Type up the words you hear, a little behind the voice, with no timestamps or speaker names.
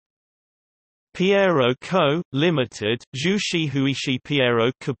Pierrot Co., Limited, Jushihuishi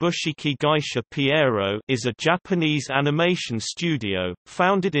Pierrot Kabushiki Gaisha Pierrot is a Japanese animation studio,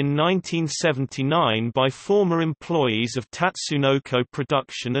 founded in 1979 by former employees of Tatsunoko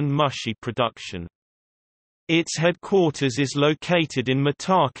Production and Mushi Production. Its headquarters is located in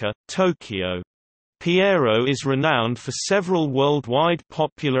Mitaka, Tokyo. Pierrot is renowned for several worldwide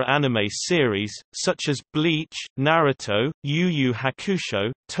popular anime series, such as Bleach, Naruto, Yu Yu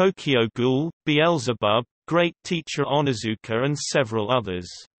Hakusho, Tokyo Ghoul, Beelzebub, Great Teacher Onizuka and several others.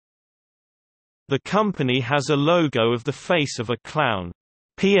 The company has a logo of the face of a clown.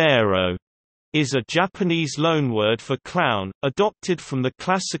 Pierrot is a Japanese loanword for clown, adopted from the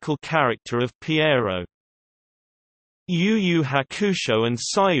classical character of Pierrot. Yu Yu Hakusho and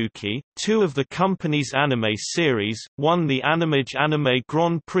Sayuki, two of the company's anime series, won the Animage Anime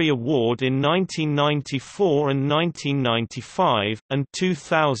Grand Prix Award in 1994 and 1995, and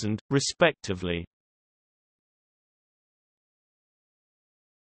 2000, respectively.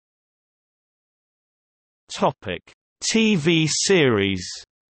 TV series.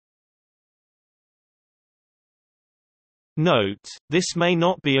 Note, this may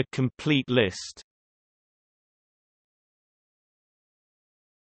not be a complete list.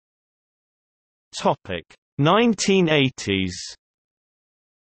 Topic: 1980s.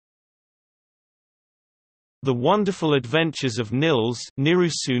 The Wonderful Adventures of Nils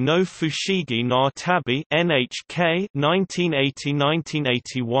Nirusu no Fushigi na Tabi (NHK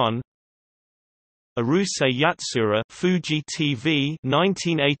 1980–1981). Arusei Yatsura Fuji TV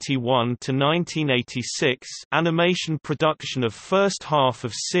 1981–1986 animation production of first half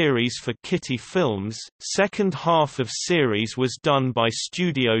of series for Kitty Films, second half of series was done by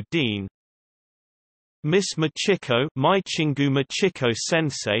Studio Dean. Miss Machiko Maichingu Machiko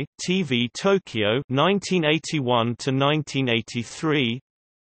Sensei TV Tokyo 1981–1983.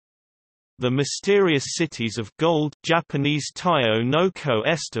 The Mysterious Cities of Gold Japanese Taio no Ko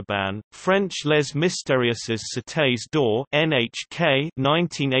Esteban, French Les Mystérieuses Cités d'Or NHK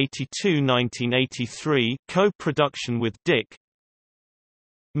 1982–1983 co-production with Dick.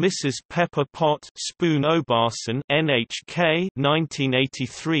 Mrs. Pepper Pot Spoon Obarson NHK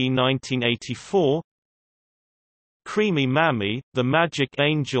 1983–1984. Creamy Mami, The Magic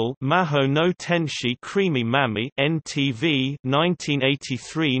Angel Maho no Tenshi Creamy Mami NTV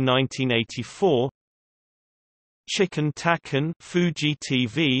 1983–1984. Chicken Taken Fuji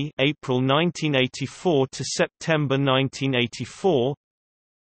TV April 1984 to September 1984.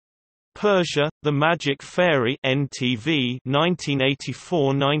 Persia, The Magic Fairy NTV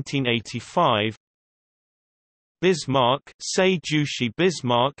 1984–1985. Bismarck Seijushi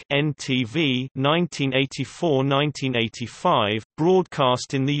Bismarck NTV 1984–1985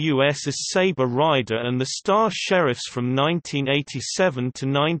 broadcast in the US as Saber Rider and the Star Sheriffs from 1987 to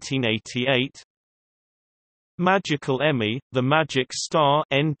 1988. Magical Emmy, The Magic Star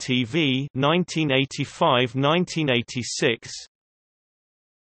NTV 1985–1986.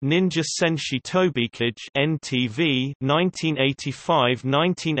 Ninja Senshi Tobikage NTV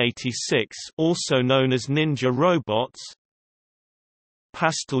 1985–1986, also known as Ninja Robots.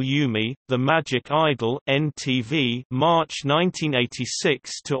 Pastel Yumi, The Magic Idol NTV March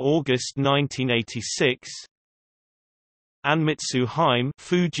 1986 to August 1986. Anmitsu Heim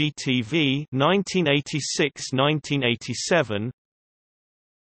Fuji TV 1986–1987.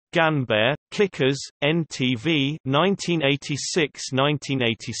 Ganbare, Kickers, NTV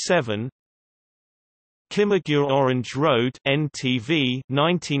 1986–1987. Kimagure Orange Road NTV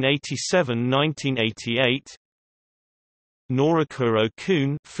 1987–1988.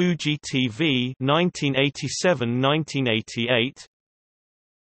 Norakuro-kun Fuji TV 1987–1988.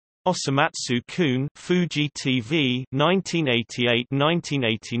 Osamatsu-kun Fuji TV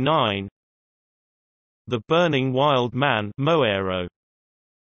 1988–1989. The Burning Wild Man Moero.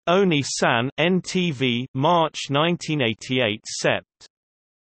 Oni-san NTV March 1988 Sept.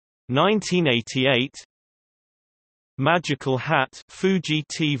 1988. Magical Hat Fuji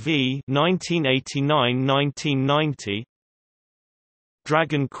TV 1989–1990.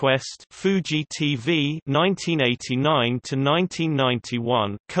 Dragon Quest Fuji TV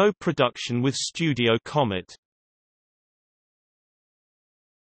 1989–1991 co-production with Studio Comet.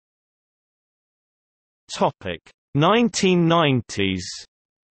 Topic: 1990s.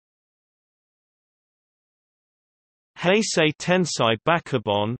 Heisei Tensei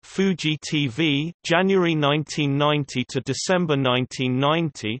Bakubon Fuji TV January 1990 to December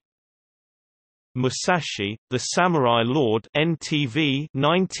 1990. Musashi, The Samurai Lord NTV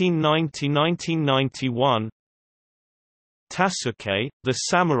 1990–1991. Tasuke, The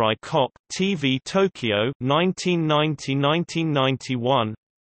Samurai Cop TV Tokyo 1990–1991.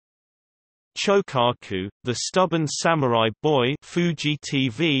 Chokaku, The Stubborn Samurai Boy Fuji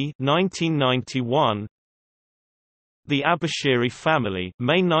TV 1991. The Abashiri Family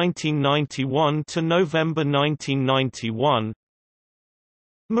May 1991 to November 1991.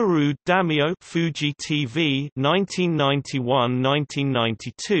 Maru Damio Fuji TV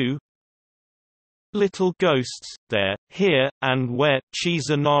 1991-1992. Little Ghosts, There, Here, and Where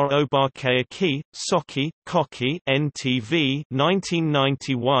Chiza na Obakeaki, Soki, Koki NTV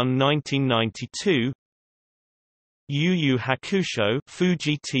 1991-1992. Yu Yu Hakusho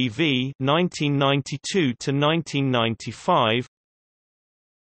Fuji TV 1992-1995.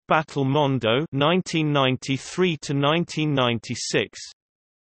 Battle Mondo 1993-1996.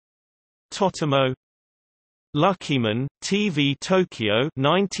 Totemo Luckyman TV Tokyo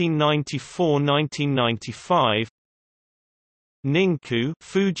 1994-1995. Ninku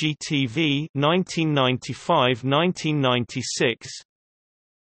Fuji TV 1995-1996.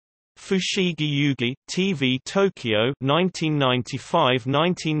 Fushigi Yugi TV Tokyo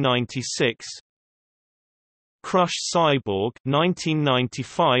 1995-1996. Crush Cyborg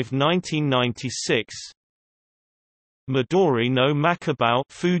 1995-1996. Midori no Makabao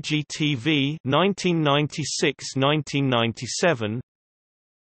Fuji TV 1996-1997.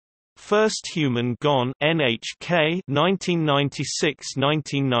 First Human Gone NHK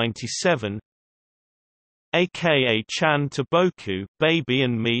 1996-1997. AKA Chan to Boku Baby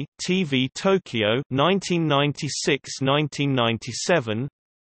and Me TV Tokyo 1996-1997.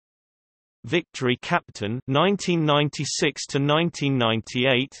 Victory Captain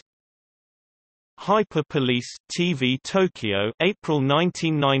 1996-1998. Hyper Police TV Tokyo April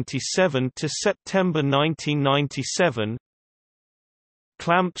 1997 to September 1997.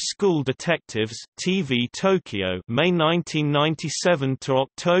 Clamp School Detectives TV Tokyo May 1997 to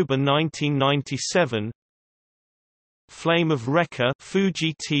October 1997. Flame of Recca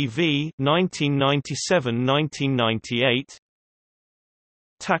Fuji TV 1997-1998.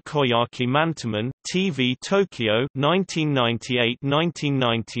 Takoyaki Mantaman TV Tokyo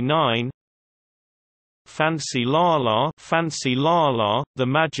 1998-1999. Fancy Lala The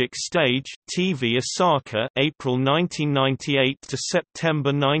Magic Stage TV Osaka April 1998 to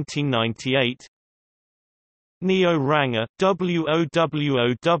September 1998. Neo Ranga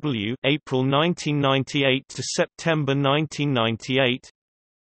WOWOW April 1998 to September 1998.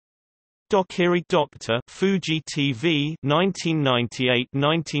 Dokiri Doctor Fuji TV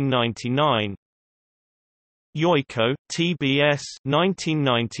 1998-1999. Yoiko TBS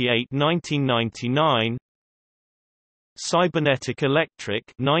 1998-1999. Cybernetic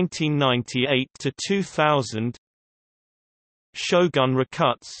Electric 1998 to 2000. Shogun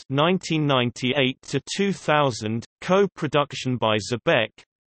Recuts 1998 to 2000, co-production by Zebek.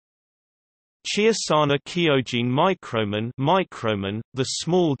 Chiasana Kyojin Microman, The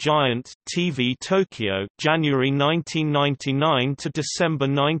Small Giant TV Tokyo, January 1999 to December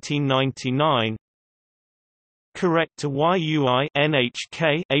 1999. Corrector YUI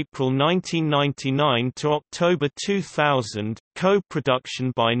NHK April 1999 to October 2000,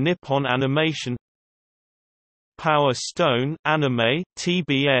 co-production by Nippon Animation. Power Stone Anime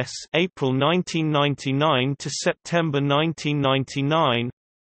TBS April 1999 to September 1999.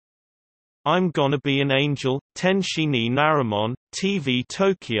 I'm Gonna Be an Angel Tenshi ni Naramon TV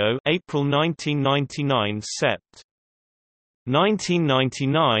Tokyo April 1999 Sept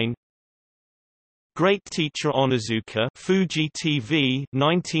 1999. Great Teacher Onizuka Fuji TV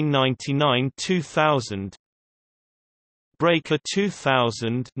 1999-2000. Breaker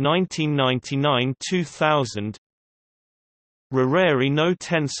 2000 1999-2000. Rareri no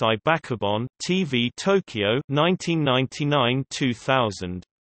Tensai Bakubon TV Tokyo 1999-2000.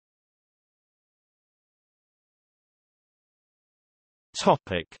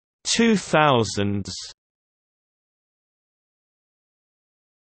 Topic 2000s.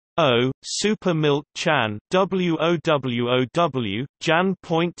 Super Milk Chan WOWOW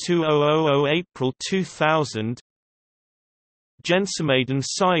Jan.2000 April 2000. Gensamaiden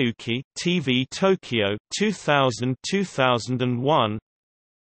Sayuki TV Tokyo 2000-2001.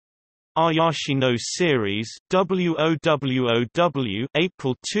 Ayashi no Series WOWOW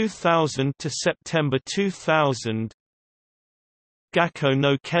April 2000 to September 2000. Gakko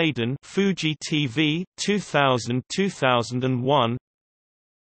no Kaiden Fuji TV 2000-2001.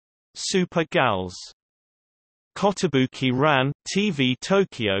 Super Gals Kotobuki Ran TV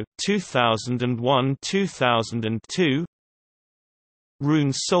Tokyo 2001-2002.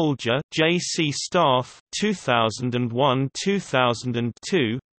 Rune Soldier JC Staff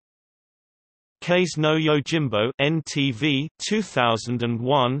 2001-2002. Keis no Yojimbo NTV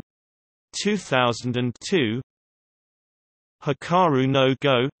 2001 2002. Hikaru no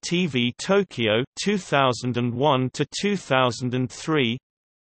Go, TV Tokyo 2001 to 2003.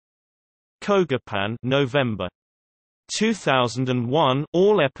 Kogapan, November 2001,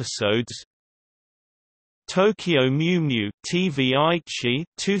 all episodes. Tokyo Mew Mew, TV Aichi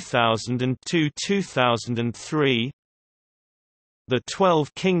 2002-2003. The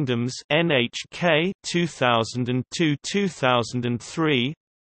 12 Kingdoms, NHK 2002-2003.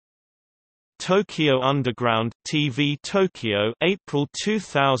 Tokyo Underground, TV Tokyo, April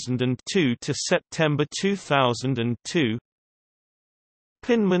 2002 to September 2002.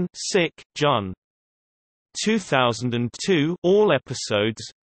 Pinman, Sick, Jun 2002, all episodes.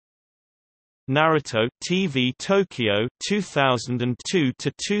 Naruto, TV Tokyo 2002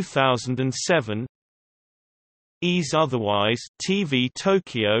 to 2007. Ease Otherwise, TV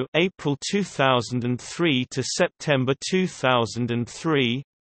Tokyo, April 2003 to September 2003.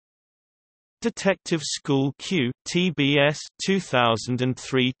 Detective School Q, TBS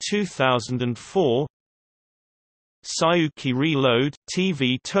 2003-2004. Sayuki Reload,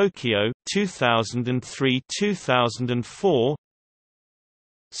 TV Tokyo 2003-2004.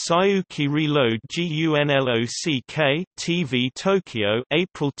 Sayuki Reload GUNLOCK, TV Tokyo,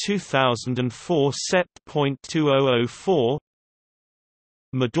 April 2004 Sept.2004.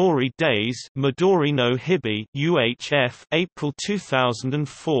 Midori Days, Midori no Hibi UHF, April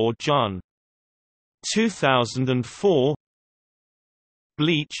 2004 Jun 2004.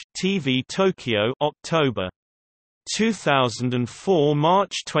 Bleach, TV Tokyo, October 2004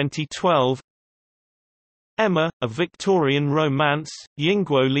 March 2012. Emma, A Victorian Romance,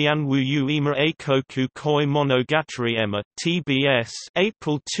 Yingguo Lianwu Ima Eikoku Koi Monogatari Emma, TBS,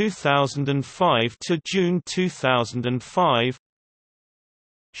 April 2005 to June 2005.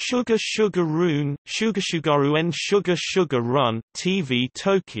 Sugar Sugar Rune, Sugaru and Sugar Sugar Run, TV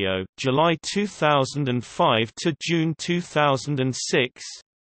Tokyo, July 2005 to June 2006.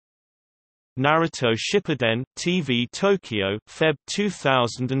 Naruto Shippuden, TV Tokyo, Feb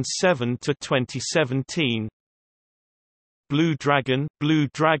 2007 to 2017. Blue Dragon,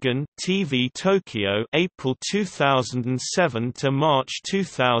 TV Tokyo, April 2007 to March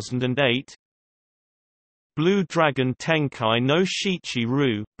 2008. Blue Dragon Tenkai no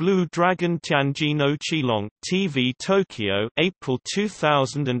Shichi-Ru, Blue Dragon Tianji no Chilong, TV Tokyo, April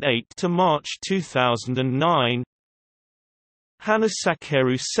 2008 to March 2009.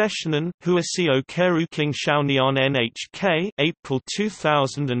 Hanasakeru Sessionen, Huasi Okeru King Shaonian NHK, April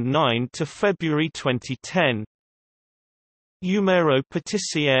 2009 to February 2010. Yumero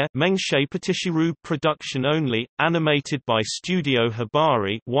Patissiere, Mengshe Patishiru production only, animated by Studio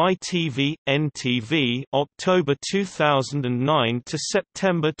Hibari, YTV, NTV, October 2009 to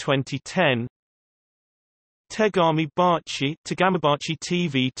September 2010. Tegami Bachi, Tegamibachi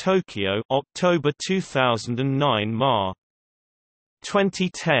TV Tokyo, October 2009 Ma.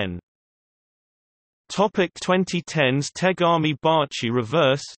 2010. 2010s Tegami Bachi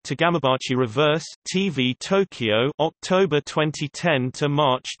Reverse, Tegamibachi Reverse, TV Tokyo, October 2010 to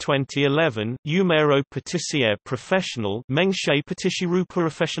March 2011. Yumero Patissiere Professional, Mengshe Patishiru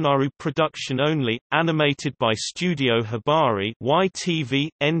Professionaru production only, animated by Studio Hibari, YTV,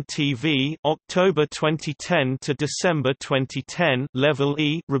 NTV, October 2010 to December 2010. Level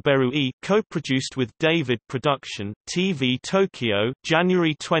E, Riberu E, co-produced with David Production, TV Tokyo,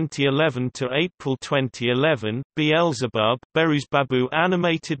 January 2011 to April 2011, Beelzebub, Beruzbabu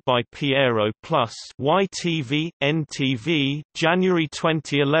animated by Pierrot Plus, YTV, NTV, January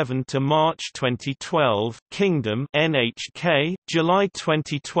 2011 to March 2012, Kingdom, NHK, July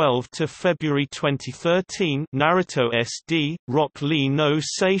 2012 to February 2013, Naruto SD, Rock Lee no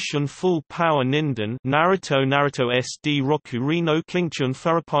Seishun Full Power Ninden, Naruto SD Roku Rino Klingchun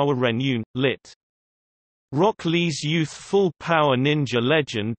Farapawa Renyun, lit. Rock Lee's Youth Full Power Ninja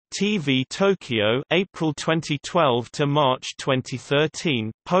Legend, TV Tokyo, April 2012 to March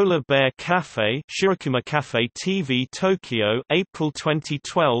 2013. Polar Bear Cafe, Shirokuma Cafe TV Tokyo, April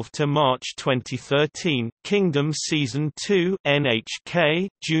 2012 to March 2013. Kingdom Season 2, NHK,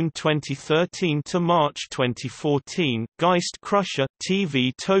 June 2013 to March 2014. Geist Crusher,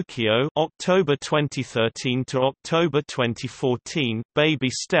 TV Tokyo, October 2013 to October 2014. Baby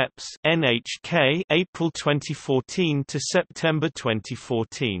Steps, NHK, April 2014 to September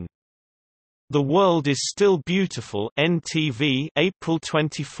 2014. The World Is Still Beautiful NTV April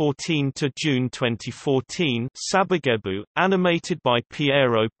 2014 to June 2014 Sabagebu animated by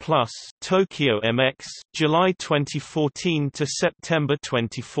Pierrot Plus Tokyo MX July 2014 to September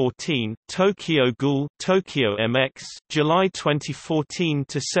 2014 Tokyo Ghoul Tokyo MX July 2014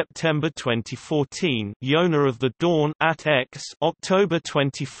 to September 2014 Yona of the Dawn @X October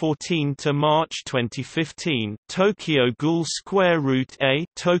 2014 to March 2015 Tokyo Ghoul Square Root A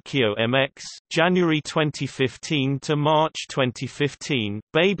Tokyo MX January 2015 to March 2015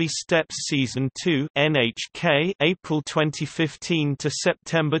 Baby Steps Season 2 NHK April 2015 to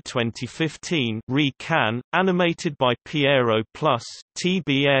September 2015 Re-Can animated by Pierrot Plus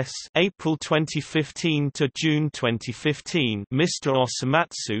TBS April 2015 to June 2015 Mr.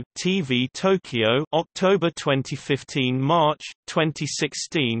 Osamatsu TV Tokyo October 2015 March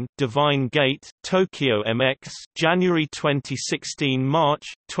 2016 Divine Gate Tokyo MX January 2016 March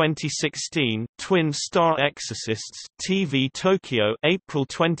 2016 Twin Star Exorcists TV Tokyo April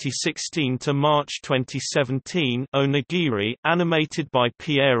 2016 to March 2017 Onigiri animated by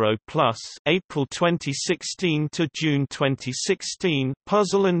Pierrot Plus April 2016 to June 2016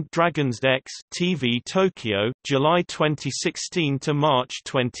 Puzzle and Dragons X TV Tokyo July 2016 to March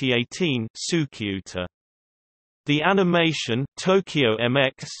 2018 Sukyuta The Animation Tokyo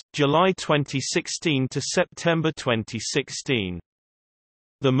MX July 2016 to September 2016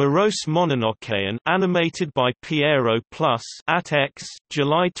 The Morose Mononokean animated by Pierrot Plus @X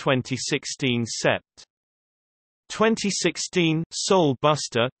July 2016 Sept 2016 Soul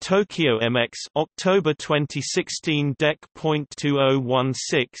Buster Tokyo MX October 2016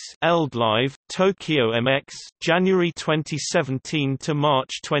 Deck.2016 Eldlive Tokyo MX January 2017 to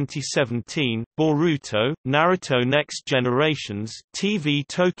March 2017 Boruto Naruto Next Generations TV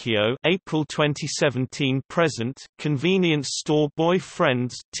Tokyo April 2017 Present Convenience Store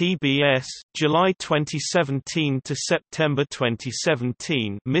Boyfriends TBS July 2017 to September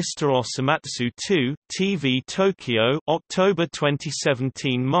 2017 Mr. Osamatsu 2 TV Tokyo October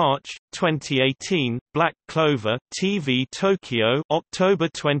 2017 March 2018 Black Clover TV Tokyo October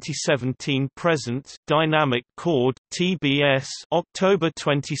 2017 Present Dynamic Chord TBS October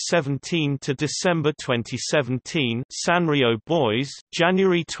 2017 to December 2017 Sanrio Boys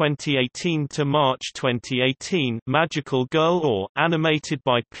January 2018 to March 2018 Magical Girl or animated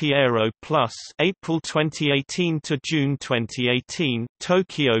by Pierrot Plus April 2018 to June 2018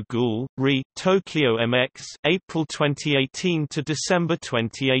 Tokyo Ghoul Tokyo MX April 2018 to December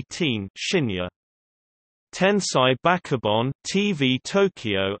 2018 Shinya Tensai Bakabon TV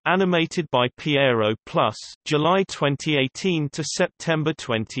Tokyo animated by Pierrot Plus July 2018 to September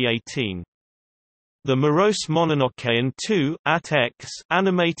 2018 The Morose Mononokean 2 @X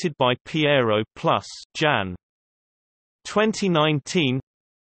animated by Pierrot Plus Jan 2019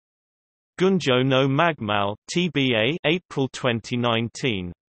 Gunjo no Magmal TBA April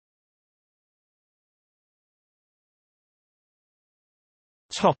 2019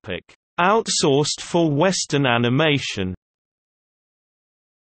 Topic Outsourced for Western animation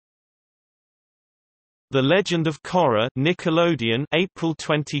The Legend of Korra Nickelodeon April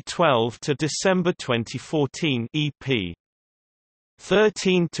 2012 to December 2014 EP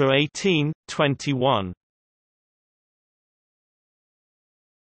 13 to 18 21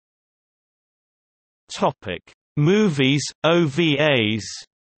 Topic Movies OVAs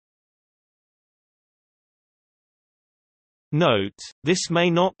Note, this may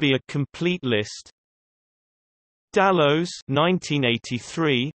not be a complete list. Dallos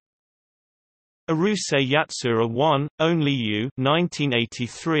 1983 Urusei Yatsura 1, Only You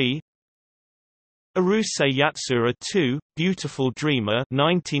 1983 Urusei Yatsura 2, Beautiful Dreamer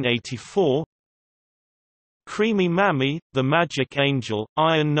 1984 Creamy Mami, The Magic Angel,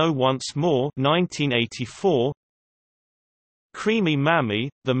 Iron No Once More 1984 Creamy Mami,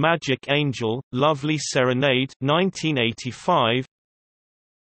 The Magic Angel, Lovely Serenade 1985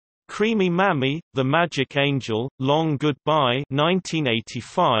 Creamy Mami, The Magic Angel, Long Goodbye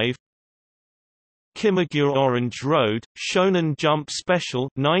 1985 Kimagure Orange Road, Shonen Jump Special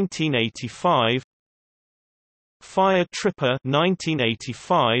 1985 Fire Tripper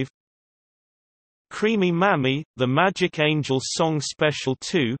 1985 Creamy Mami, The Magic Angel Song Special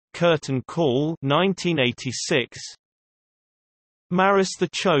 2, Curtain Call 1986 Maris the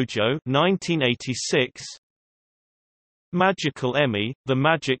Chojo 1986 Magical Emmy, The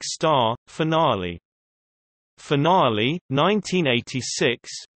Magic Star, Finale 1986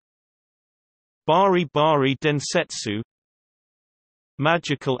 Bari Bari Densetsu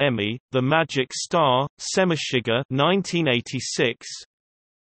Magical Emmy, The Magic Star, Semishiga 1986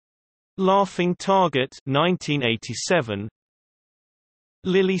 Laughing Target 1987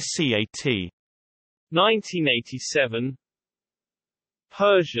 Lily Cat 1987.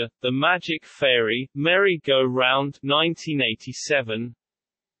 Persia, The Magic Fairy, Merry-Go-Round 1987.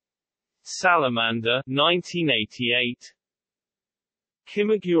 Salamander 1988.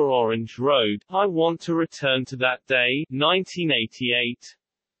 Kimagure Orange Road, I Want to Return to That Day 1988.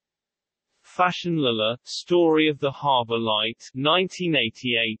 Fashion Lala, Story of the Harbor Light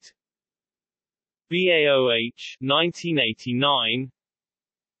 1988. BAOH 1989.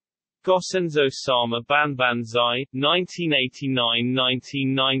 Gosenzo Sama Banbanzai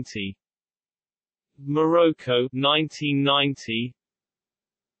 1989–1990. Morocco 1990.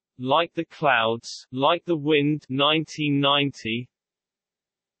 Like the Clouds, Like the Wind 1990.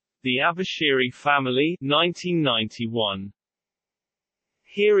 The Abashiri Family 1991.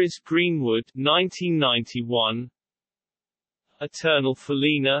 Here is Greenwood 1991. Eternal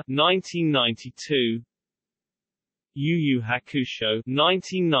Felina 1992. Yu Yu Hakusho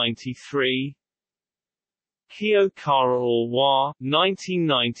 1993. Kyo Kara or Wa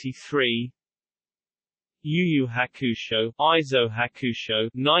 1993. Yu Yu Hakusho, Izo Hakusho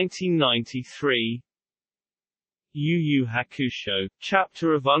 1993. Yu Yu Hakusho,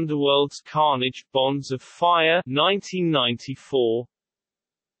 Chapter of Underworld's Carnage, Bonds of Fire 1994.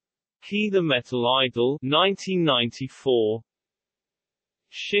 Ki the Metal Idol 1994.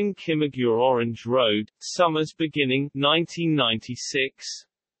 Shin Kimagure Orange Road, Summer's Beginning 1996.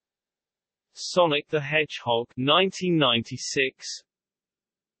 Sonic the Hedgehog 1996.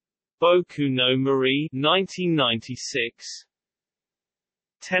 Boku no Marie 1996.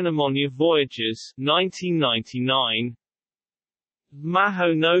 Tenemonia Voyages 1999.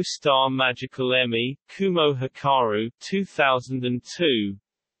 Maho no Star Magical Emmy, Kumo Hikaru 2002.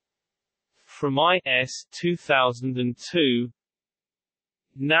 From I.S. 2002.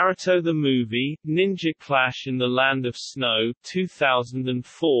 Naruto the Movie, Ninja Clash in the Land of Snow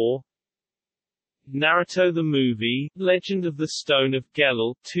 2004. Naruto the Movie, Legend of the Stone of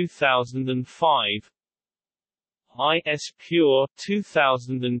Gelul 2005. I.S. Pure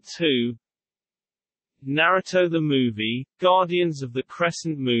 2002. Naruto the Movie, Guardians of the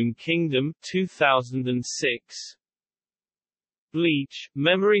Crescent Moon Kingdom 2006. Bleach,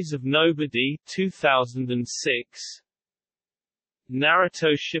 Memories of Nobody 2006.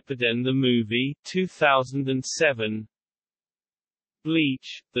 Naruto Shippuden the Movie 2007.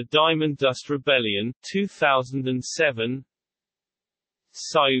 Bleach, The Diamond Dust Rebellion 2007.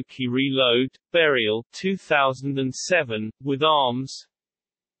 Sayuki Reload, Burial 2007, With Arms.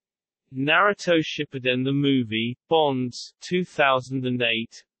 Naruto Shippuden the Movie, Bonds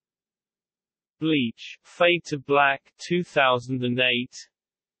 2008. Bleach, Fade to Black 2008.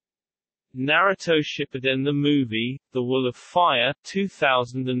 Naruto Shippuden the Movie, The Will of Fire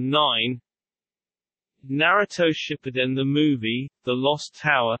 2009. Naruto Shippuden the Movie, The Lost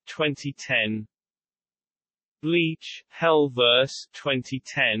Tower 2010. Bleach, Hellverse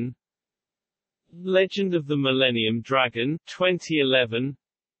 2010. Legend of the Millennium Dragon 2011.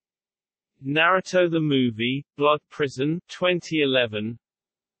 Naruto the Movie, Blood Prison 2011.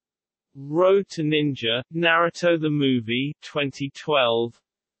 Road to Ninja, Naruto the Movie 2012.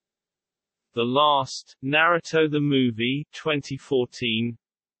 The Last, Naruto the Movie 2014.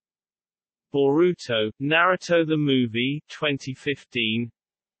 Boruto, Naruto the Movie 2015.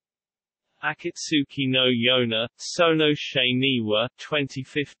 Akatsuki no Yona, Sono Niwa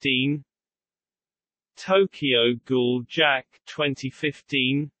 2015. Tokyo Ghoul Jack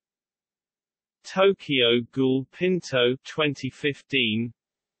 2015. Tokyo Ghoul Pinto 2015.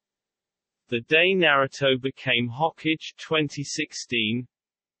 The Day Naruto Became Hokage 2016.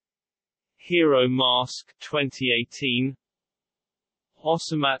 Hero Mask 2018.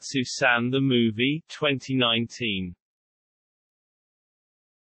 Osamatsu-san the Movie 2019.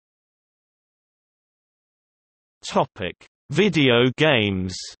 Topic: Video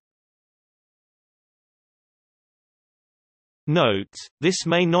games. Note, this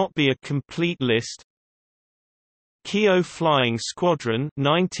may not be a complete list. Kyo Flying Squadron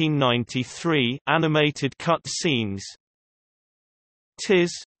 1993 animated cut scenes.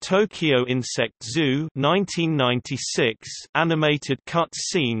 TIS Tokyo Insect Zoo 1996 animated cut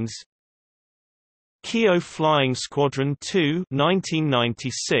scenes. Kyo Flying Squadron 2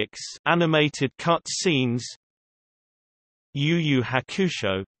 1996 animated cut scenes. Yu Yu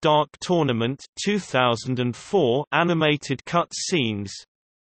Hakusho Dark Tournament 2004 animated cut scenes.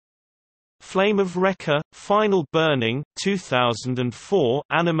 Flame of Recca Final Burning 2004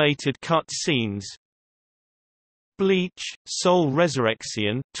 animated cut scenes. Bleach Soul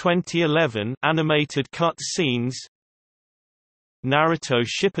Resurrection 2011 animated cut scenes. Naruto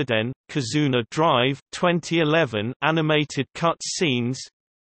Shippuden Kizuna Drive 2011 animated cut scenes.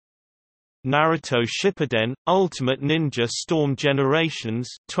 Naruto Shippuden, Ultimate Ninja Storm Generations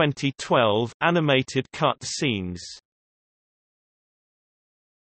 2012 animated cut scenes.